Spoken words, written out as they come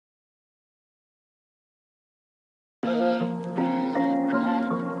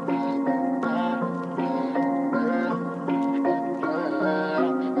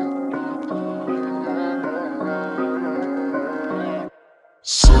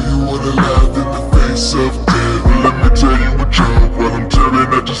wanna laugh in the face of death, but let me tell you a joke while I'm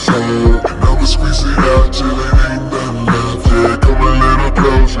tearing at your soul. And I'ma squeeze it out till it ain't nothing left. Yeah, come a little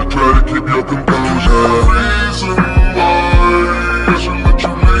closer, try to keep your composure. Reason why I should let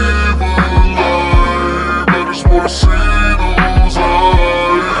you live alive. I just wanna see those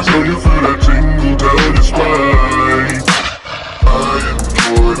eyes. How you feel that tingle down your spine. I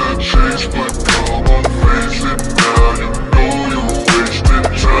enjoy the chase, but come on, face it now. You know you're wasting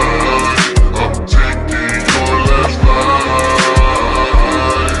time. I'm taking your last life.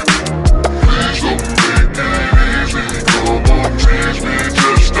 Please don't make it easy. Come on, tease me,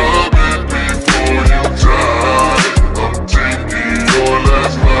 just stop it before you die. I'm taking your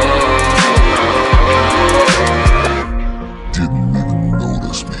last life. Didn't even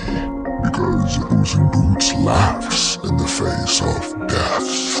notice me, because Puss in Boots laughs in the face of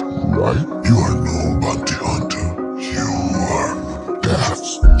death, right? You are no bounty hunter, you are death.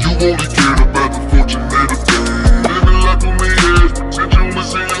 You only cared about the fortune and the fame. Living life on the edge, pretend you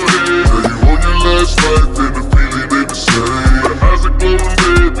was in your head. Now you on your last life and the feeling ain't the same. Your eyes are glowing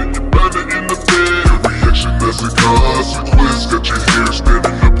red and you're bounding in the bed. Your reaction as a consequence, got your hair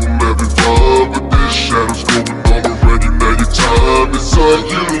standing up, I'm having fun with this. Shadows going all around you, now your time is up.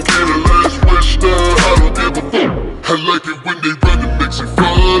 You don't get a last wish now, I don't give a fuck. I like it when they run, it makes it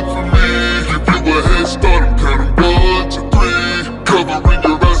fun for me. Give you a head start, I'm counting 1 to 3. Covering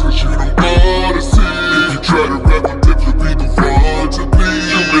your eyes cause you don't wanna see. If you try to rap with dip, you'll be the one to be.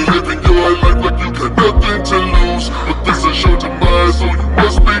 You've been living your life like you got nothing to lose, but this is your demise, so you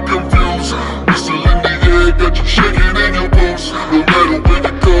must be confused. Whistle in the air, got you shaking in your boots. No matter where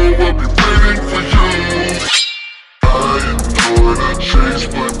you go, I'll be waiting for you. I enjoy the chase,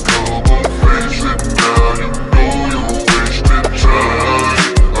 but come on, face it now. You know you're wasting time.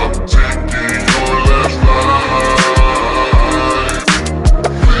 I'm taking your last life.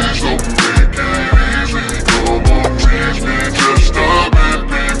 Please don't make it easy. Come on, tease me, just stop it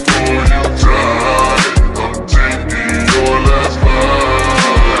before you die. I'm taking your last life.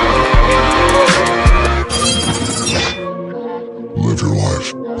 Live your life,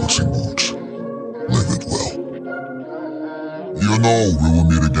 Puss in Boots. Live it well. You know we will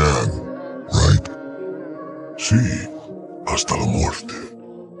meet again, right? Sí, hasta la muerte.